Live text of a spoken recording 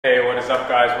Hey, what is up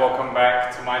guys? Welcome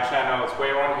back to my channel. It's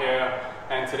Weiron here,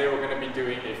 and today we're going to be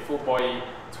doing a full body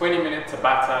 20-minute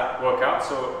Tabata workout.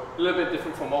 So a little bit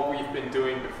different from what we've been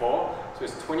doing before. So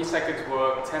it's 20 seconds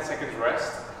work, 10 seconds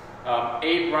rest,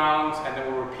 8 rounds, and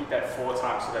then we'll repeat that 4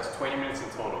 times. So that's 20 minutes in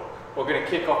total. We're going to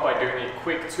kick off by doing a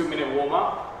quick 2-minute warm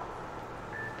up.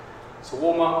 So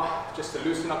warm up just to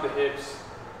loosen up the hips,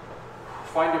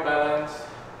 find your balance,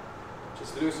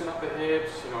 just loosen up the hips,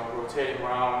 rotating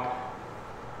around.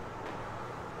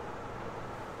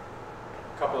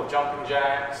 Couple of jumping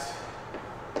jacks.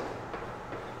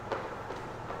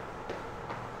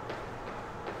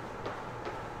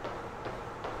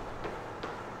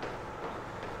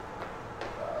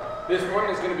 This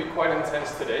one is going to be quite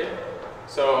intense today,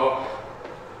 so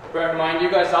bear in mind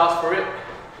you guys asked for it.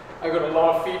 I got a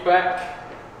lot of feedback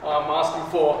asking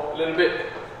for a little bit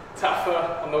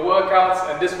tougher on the workouts,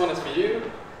 and this one is for you.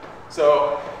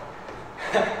 So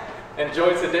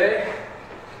enjoy today.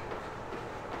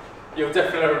 You'll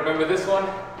definitely remember this one.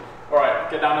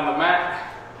 Alright, get down on the mat.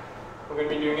 We're going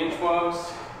to be doing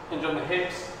inchworms, hinge on the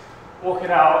hips, walk it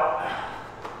out.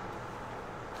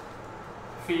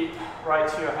 Feet right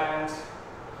to your hands.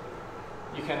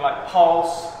 You can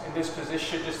pulse in this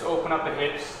position just to open up the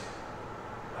hips.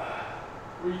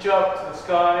 Reach up to the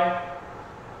sky.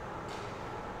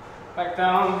 Back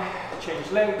down, change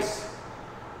legs.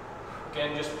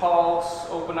 Again, just pulse,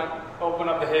 open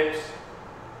up the hips.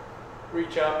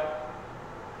 Reach up.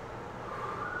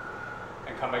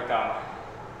 And come back down.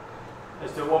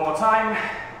 Let's do it one more time.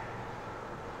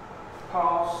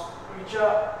 Pulse, reach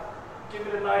up, give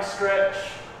it a nice stretch.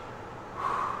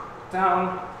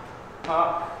 Down,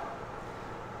 up,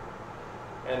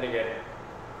 and again.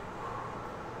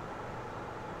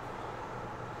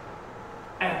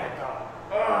 And back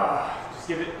down. Just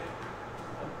give it,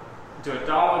 do a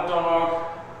downward dog,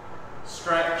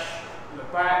 stretch the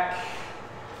back,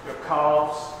 your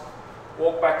calves,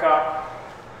 walk back up,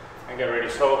 and get ready.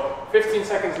 So 15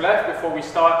 seconds left before we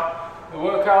start the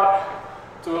workout.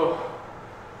 Do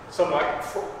some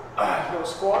little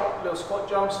squat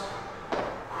jumps.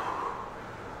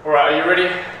 Alright, are you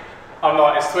ready? I'm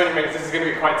not. It's 20 minutes. This is going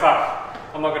to be quite tough.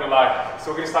 I'm not going to lie.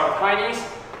 So we're going to start with high knees.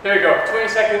 Here we go. 20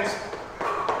 seconds.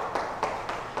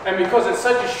 And because it's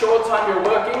such a short time you're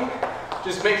working,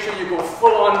 just make sure you go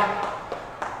full on.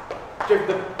 Give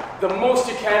the most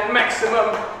you can,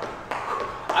 maximum.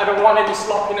 I don't want any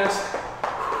sloppiness.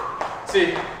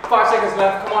 See, 5 seconds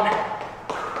left, come on.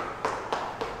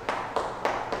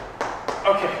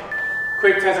 Okay,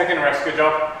 quick 10-second rest, good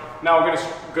job. Now we're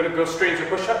gonna go straight into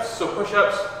push-ups. So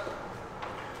push-ups,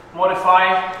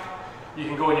 modify, you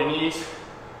can go on your knees,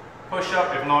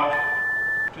 push-up, if not,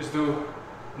 just do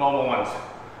normal ones.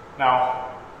 Now,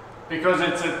 because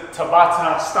it's a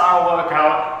Tabata style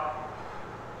workout,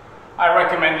 I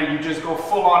recommend that you just go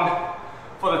full on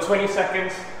for the 20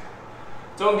 seconds.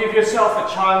 Don't give yourself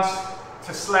a chance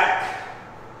to slack.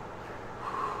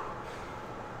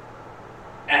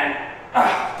 And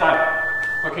done.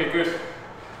 Okay, good.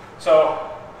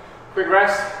 So, quick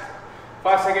rest.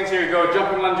 5 seconds, here we go.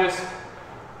 Jumping lunges.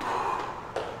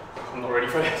 I'm not ready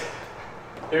for this.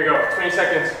 Here we go, 20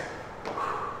 seconds.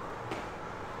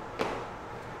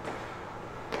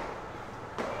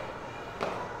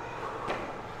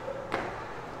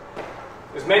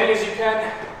 As many as you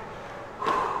can,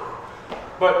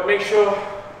 but make sure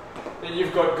that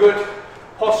you've got good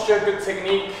posture, good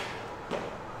technique,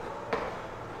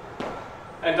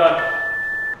 and done.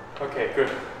 Okay,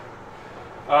 good.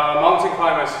 Mountain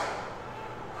climbers.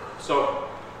 So,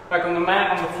 back on the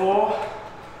mat, on the floor.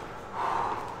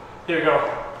 Here we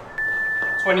go.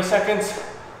 20 seconds,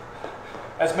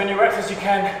 as many reps as you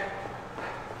can,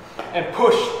 and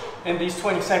push in these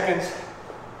 20 seconds.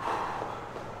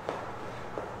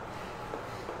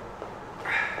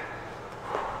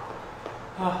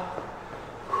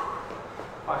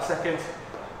 5 seconds.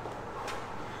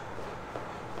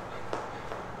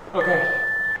 Okay,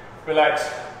 relax.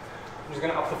 I'm just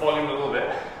gonna up the volume a little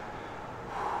bit.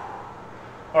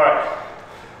 Alright,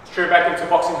 straight back into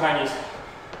boxing high knees.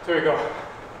 Here we go.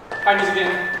 High knees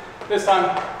again. This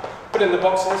time, put in the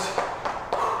boxes.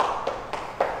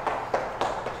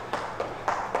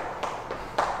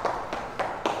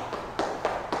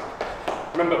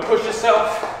 Remember, push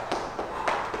yourself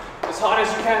as hard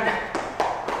as you can.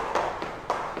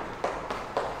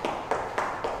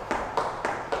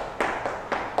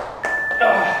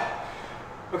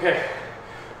 Okay,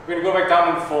 we're going to go back down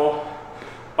on the floor.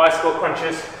 Bicycle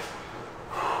crunches.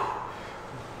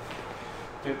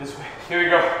 Do it this way. Here we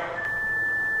go.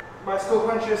 Bicycle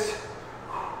crunches.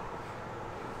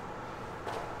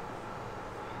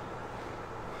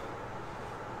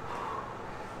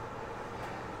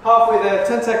 Halfway there,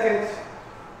 10 seconds.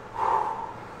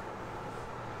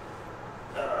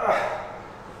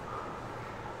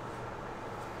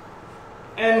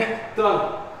 And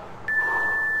done.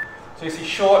 So you see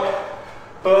short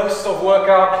bursts of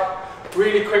workout,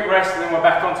 really quick rest, and then we're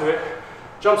back onto it.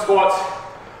 Jump squats.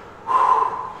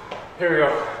 Here we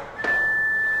go.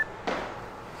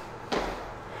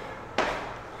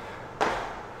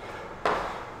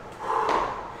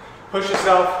 Push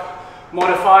yourself,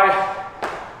 modify.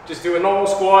 Just do a normal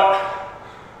squat.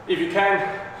 If you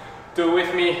can, do it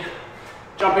with me.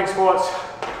 Jumping squats.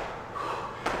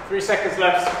 3 seconds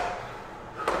left.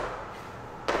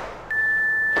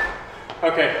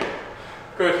 Okay,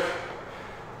 good.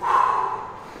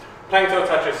 Plank toe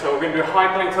touches. So we're going to do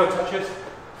high plank toe touches.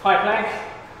 High plank.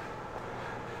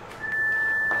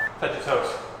 Touch your toes.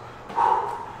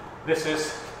 This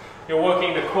is, you're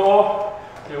working the core,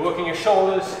 you're working your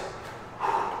shoulders.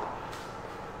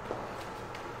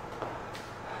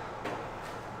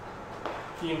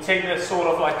 You can take this sort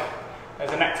of like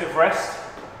as an active rest.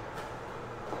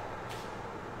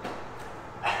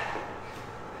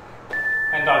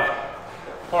 And done.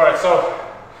 Alright, so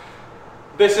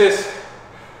this is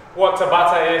what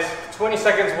Tabata is. 20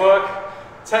 seconds work,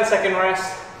 10-second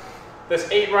rest. There's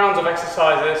 8 rounds of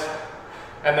exercises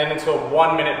and then into a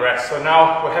 1-minute rest. So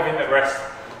now we're having that rest.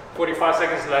 45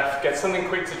 seconds left. Get something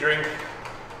quick to drink.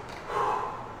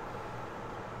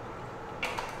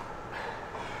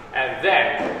 And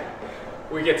then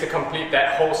we get to complete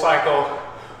that whole cycle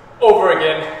over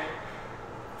again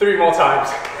 3 more times.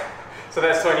 So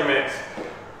that's 20 minutes.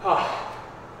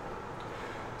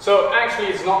 So actually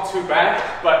it's not too bad,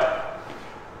 but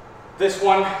this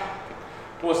one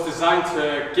was designed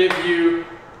to give you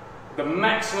the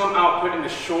maximum output in the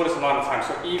shortest amount of time.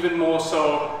 So even more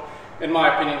so, in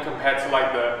my opinion, compared to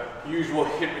like the usual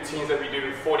HIIT routines that we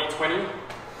do 40-20.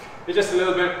 It's just a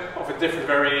little bit of a different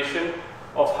variation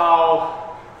of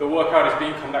how the workout is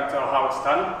being conducted or how it's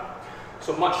done.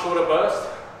 So much shorter burst,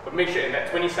 but make sure in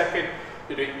that 20-second,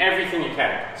 you're doing everything you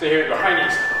can. So here we go, high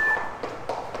knees.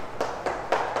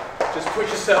 Just push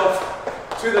yourself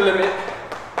to the limit,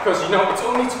 because you know it's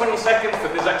only 20 seconds for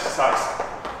this exercise.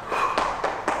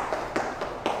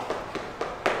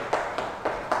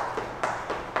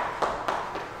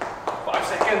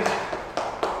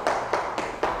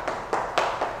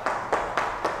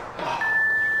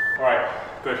 Alright,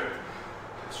 good.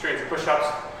 Straight to push-ups.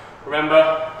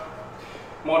 Remember,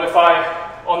 modify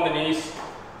on the knees.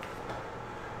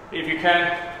 If you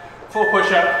can, full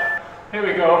push-up. Here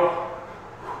we go.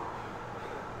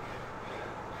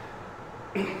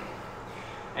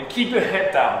 And keep your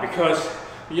head down because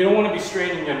you don't want to be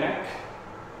straining your neck.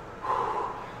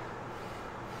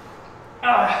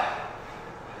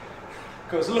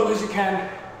 Go as low as you can.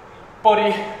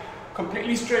 Body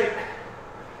completely straight.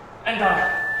 And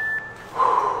down.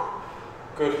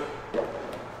 Good.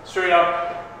 Straight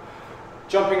up.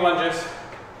 Jumping lunges.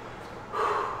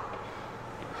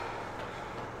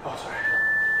 Oh, sorry.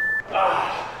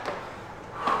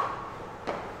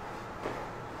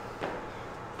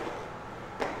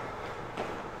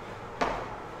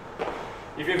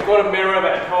 If you've got a mirror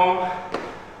at home,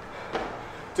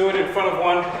 do it in front of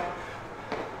one.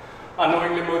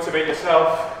 Unknowingly motivate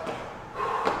yourself.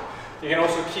 You can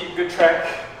also keep good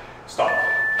track,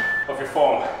 of your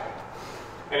form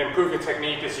and improve your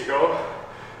technique as you go.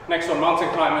 Next one, mountain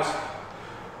climbers.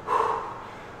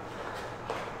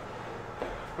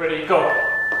 Ready, go.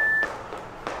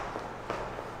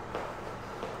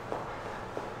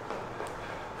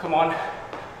 Come on.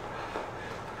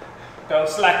 Don't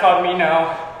slack on me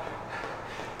now.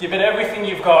 Give it everything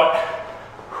you've got.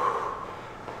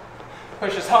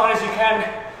 Push as hard as you can.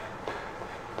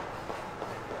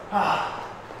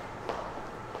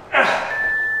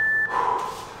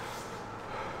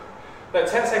 That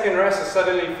 10-second rest is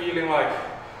suddenly feeling like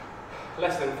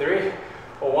less than 3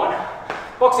 or 1.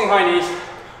 Boxing high knees.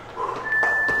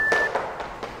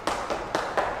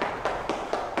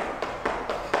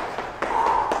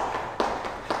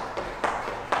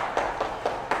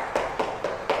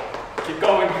 Keep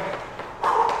going.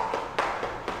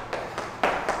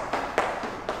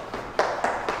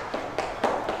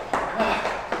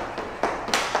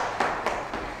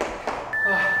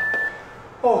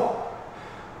 Oh,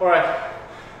 all right,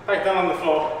 back down on the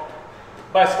floor,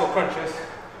 bicycle crunches.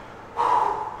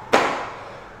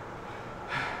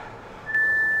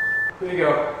 Here we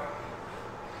go,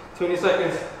 20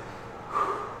 seconds.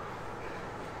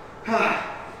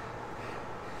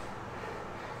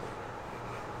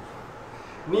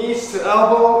 Knees to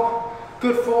elbow,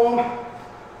 good form.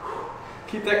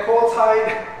 Keep that core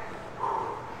tight.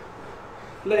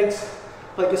 Legs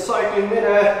like you're cycling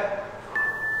midair,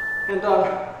 and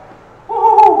done.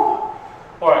 Woohoo!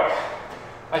 Alright,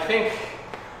 I think,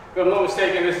 if I'm not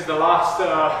mistaken, this is the last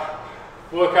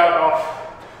workout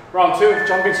of round 2 of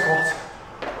jumping squats.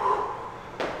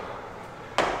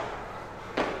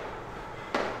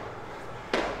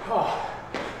 Oh.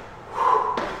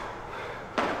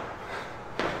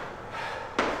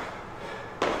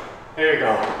 There you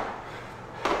go.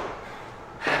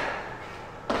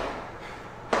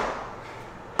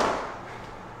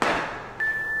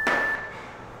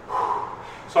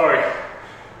 Sorry,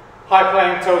 high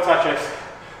plank toe touches,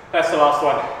 that's the last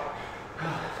one.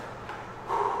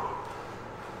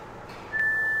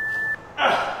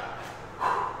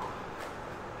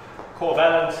 Core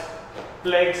balance,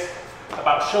 legs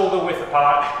about shoulder width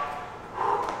apart.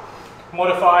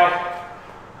 Modify,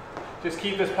 just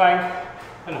keep this plank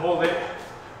and hold it.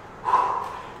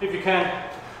 If you can,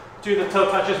 do the toe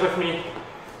touches with me.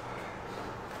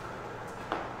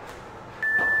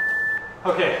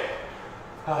 Okay.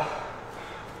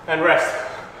 And rest.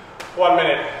 1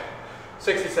 minute,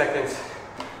 60 seconds.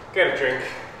 Get a drink.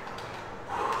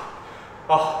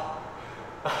 Oh,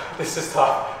 this is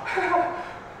tough.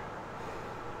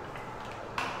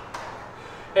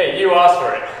 Hey, you asked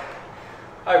for it.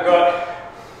 I've got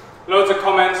loads of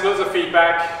comments, loads of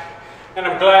feedback, and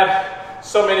I'm glad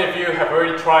so many of you have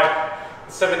already tried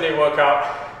the 7-day workout.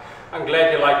 I'm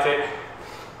glad you liked it.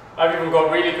 I've even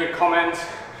got really good comments,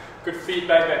 good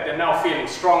feedback that they're now feeling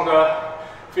stronger,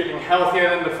 feeling healthier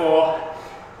than before.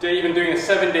 They're even doing a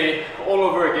 7-day all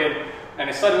over again, and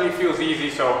it suddenly feels easy.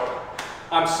 So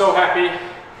I'm so happy,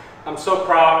 I'm so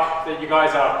proud that you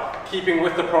guys are keeping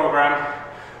with the program.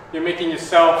 You're making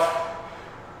yourself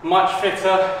much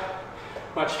fitter,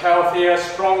 much healthier,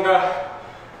 stronger,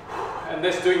 and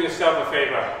this doing yourself a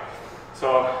favor.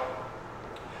 So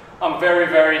I'm very,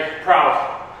 very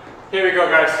proud. Here we go,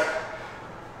 guys.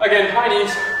 Again, high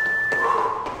knees.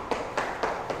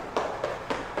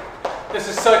 This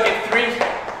is circuit 3.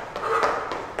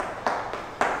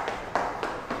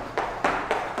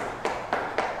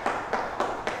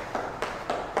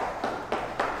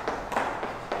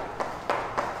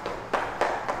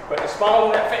 Put a smile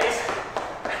on that face.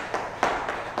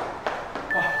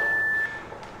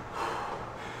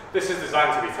 This is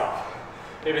designed to be tough.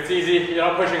 If it's easy, you're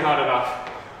not pushing hard enough.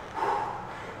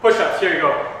 Push-ups, here you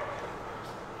go.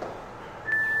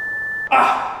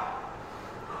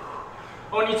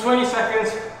 Only 20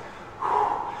 seconds.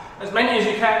 As many as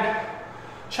you can.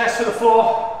 Chest to the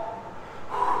floor.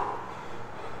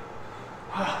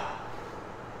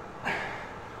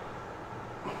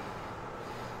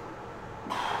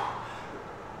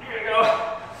 Here we go.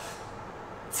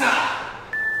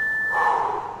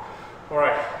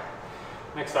 Alright,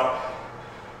 next up,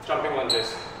 jumping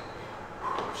lunges.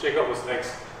 Shake up those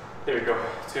legs. Here we go.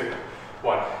 2,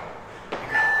 1.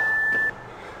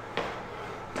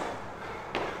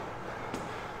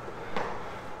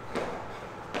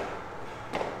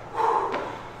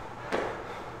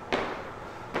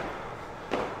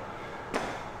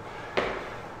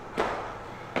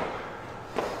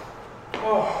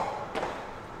 Oh.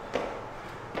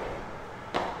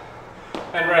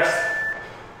 And rest.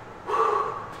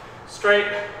 Straight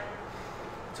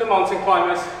to mountain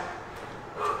climbers.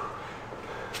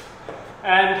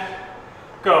 And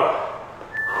go.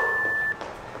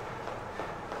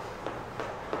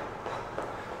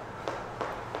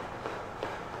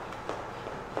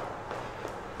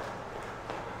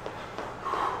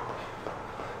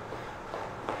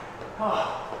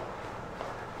 Oh.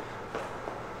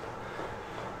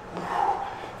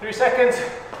 3 seconds,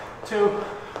 2,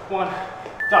 1,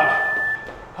 done.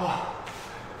 Oh.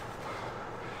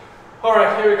 All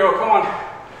right, here we go, come on.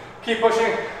 Keep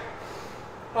pushing.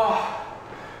 Oh.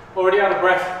 Already out of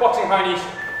breath, boxing high knees.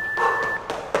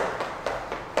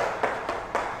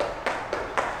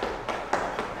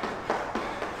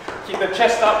 Keep the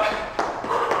chest up.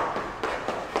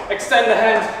 Extend the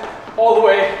hand all the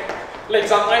way.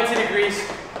 Legs up 90 degrees.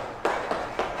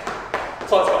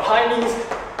 So it's got high knees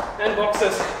and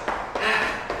boxes.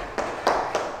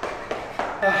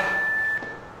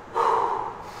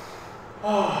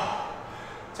 Oh.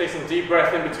 Take some deep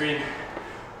breath in between.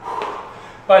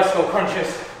 Bicycle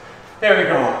crunches. There we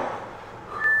go.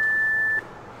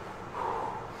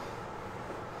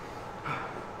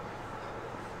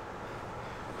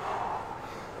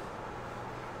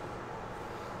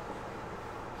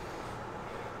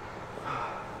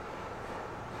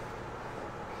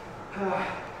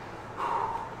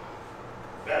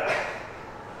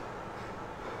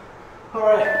 All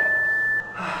right.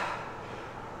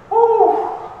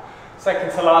 Woo.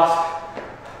 Second to last.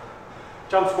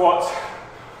 Jump squats.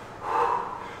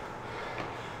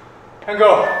 and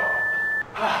go.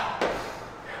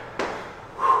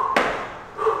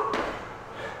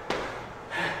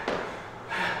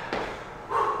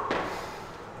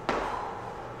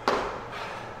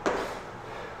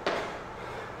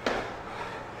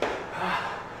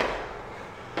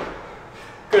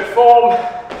 Good form.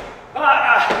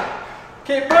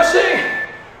 Keep pushing.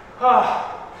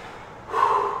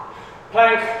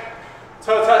 Plank,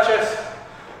 toe touches,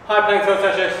 high plank toe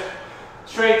touches,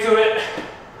 straight to it.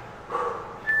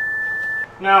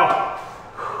 Now,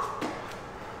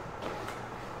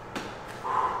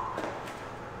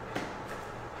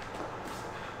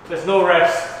 there's no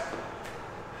rest.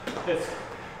 It's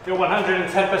you're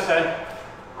 110%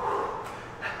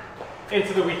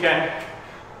 into the weekend.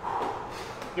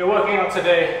 You're working out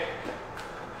today.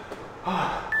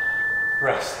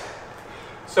 Rest.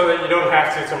 So that you don't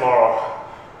have to tomorrow.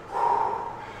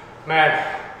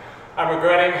 Man, I'm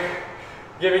regretting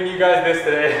giving you guys this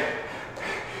today.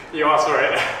 You asked for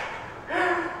it.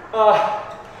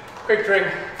 Quick drink,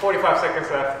 45 seconds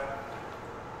left.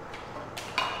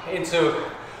 Into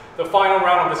the final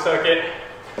round of the circuit.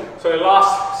 So the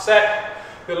last set,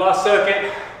 the last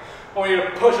circuit, I want you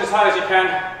to push as hard as you can.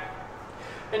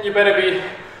 And you better be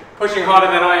pushing harder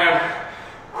than I am.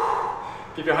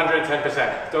 Give you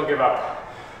 110%, don't give up.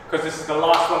 Because this is the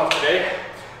last one of today,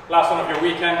 last one of your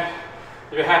weekend.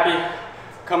 If you're happy,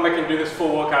 come back and do this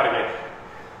full workout again.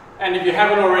 And if you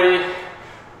haven't already,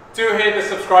 do hit the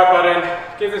subscribe button,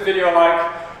 give this video a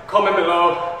like, comment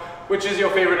below which is your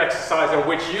favorite exercise or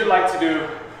which you like to do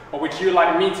or which you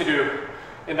like me to do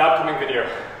in the upcoming video.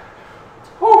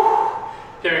 Whew.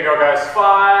 Here we go guys,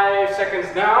 5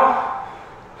 seconds now,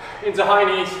 into high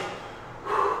knees.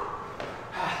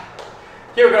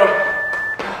 Here we go.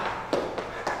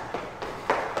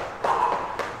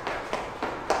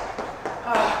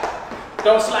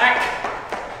 Don't slack.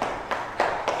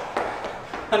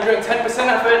 110%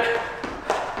 effort.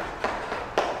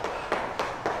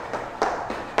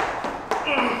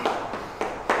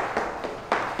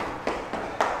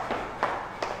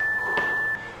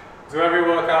 Do every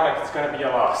workout like it's gonna be your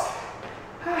last.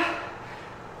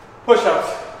 Push-ups.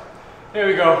 Here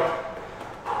we go.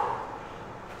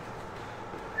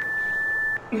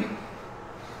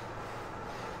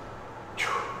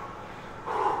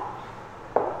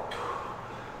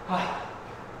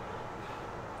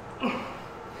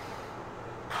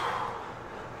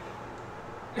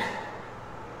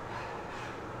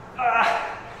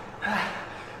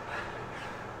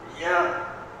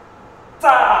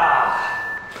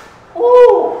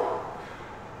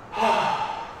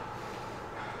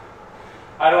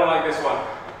 I don't like this one.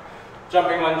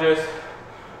 Jumping lunges,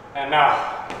 and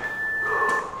now.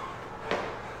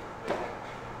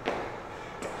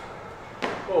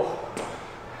 Oh.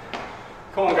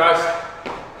 Come on guys,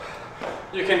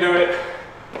 you can do it.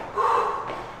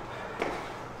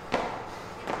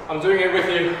 I'm doing it with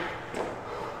you.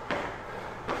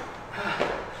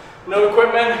 No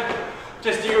equipment,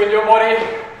 just you and your body.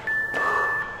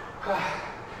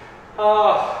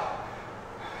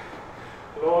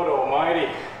 Lord Almighty,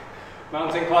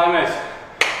 mountain climbers,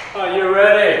 are you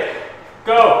ready?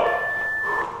 Go!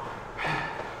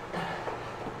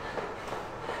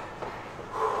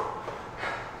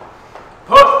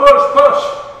 Push, push, push!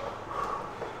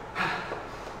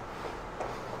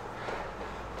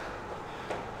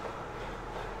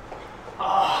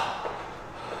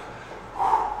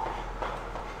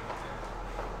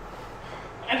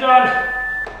 And done!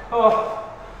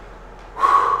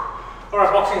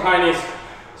 Alright, boxing high knees.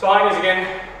 So high knees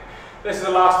again. This is the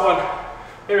last one.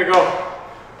 Here we go.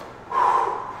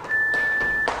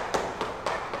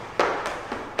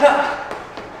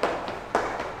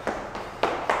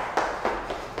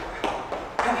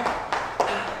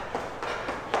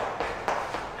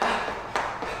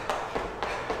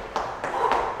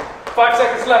 Five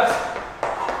seconds left.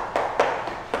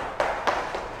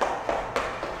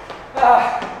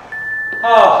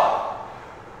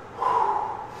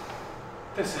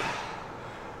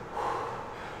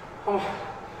 I'm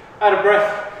out of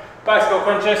breath. Bicycle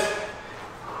crunches.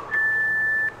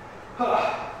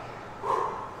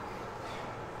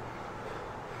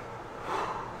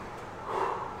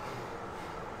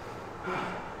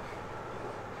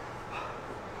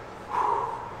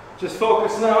 Just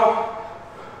focus now.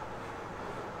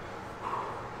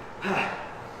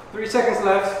 3 seconds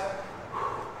left.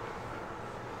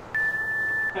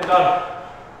 And done.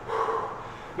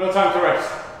 No time to rest.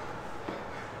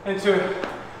 Into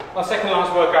our second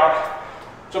last workout.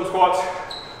 Jump squats.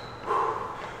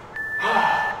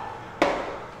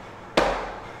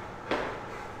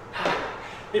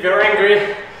 If you're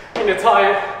angry and you're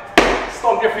tired,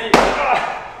 stomp your feet.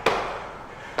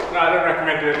 No, I don't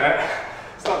recommend doing that.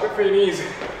 It's not good for your knees.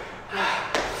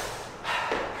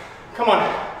 Come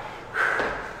on.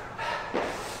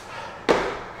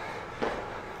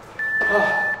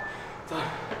 Oh, done.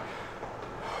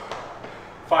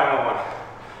 Final one.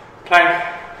 Plank,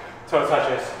 toe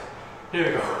touches. Here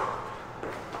we go.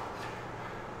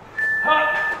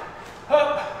 Up,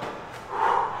 up.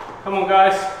 Come on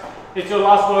guys, it's your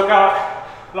last workout,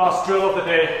 last drill of the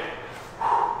day.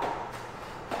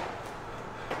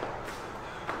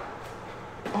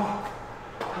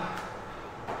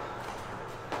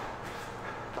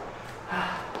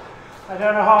 I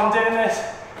don't know how I'm doing this.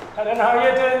 I don't know how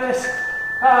you're doing this.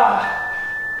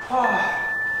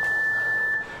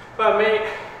 But me,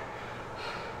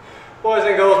 boys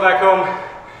and girls back home,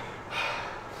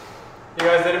 you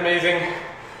guys did amazing.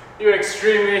 You're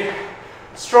extremely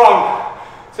strong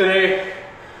today.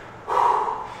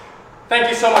 Thank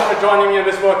you so much for joining me in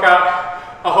this workout.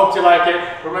 I hope you like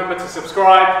it. Remember to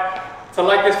subscribe, to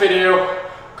like this video,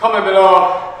 comment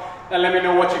below, and let me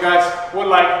know what you guys would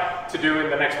like to do in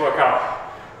the next workout.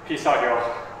 Peace out,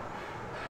 y'all.